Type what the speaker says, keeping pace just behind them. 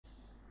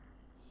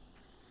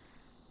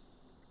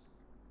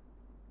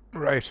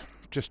Right,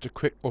 just a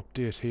quick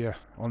update here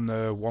on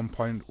the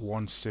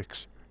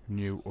 1.16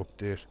 new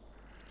update.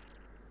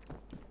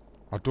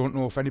 I don't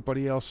know if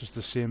anybody else is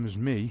the same as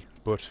me,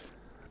 but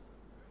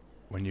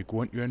when you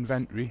go into your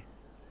inventory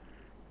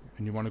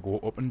and you want to go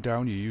up and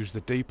down, you use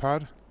the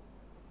D-pad.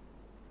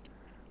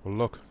 Well,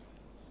 look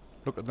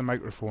at the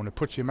microphone. It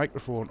puts your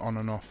microphone on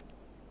and off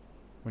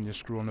when you're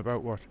scrolling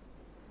about. What?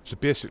 So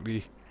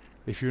basically,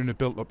 if you're in a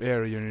built-up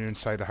area and you're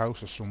inside a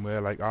house or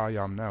somewhere like I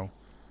am now,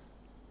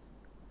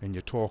 and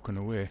you're talking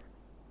away,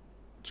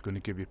 it's going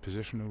to give you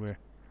position away.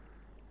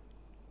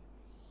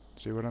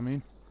 See what I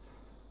mean?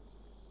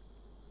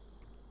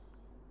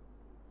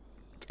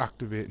 It's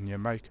activating your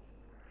mic.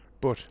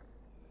 But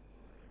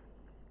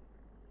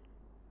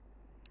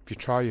if you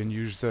try and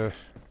use the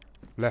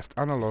left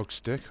analog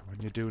stick when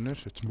you're doing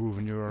it, it's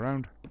moving you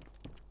around.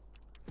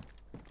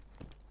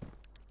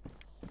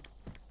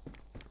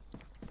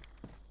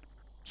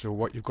 So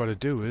what you've got to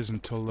do is,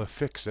 until they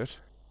fix it,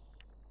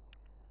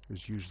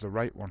 is use the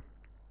right one.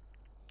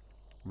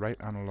 Right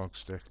analog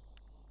stick.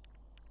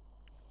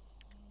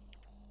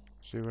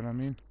 See what I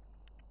mean?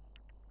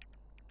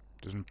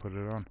 Doesn't put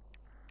it on.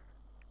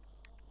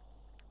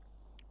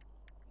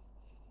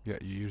 Yeah,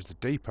 you use the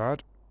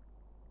D-pad.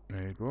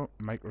 There you go.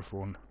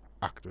 Microphone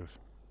active.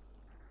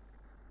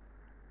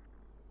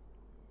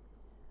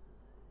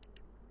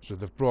 So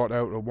they've brought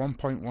out a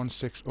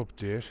 1.16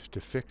 update to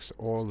fix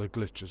all the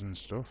glitches and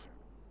stuff.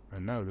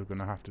 And now they're going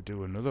to have to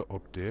do another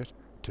update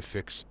to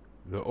fix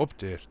the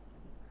update.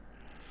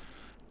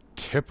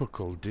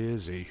 Typical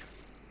DayZ.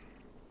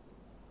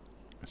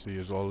 See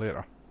you all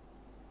later.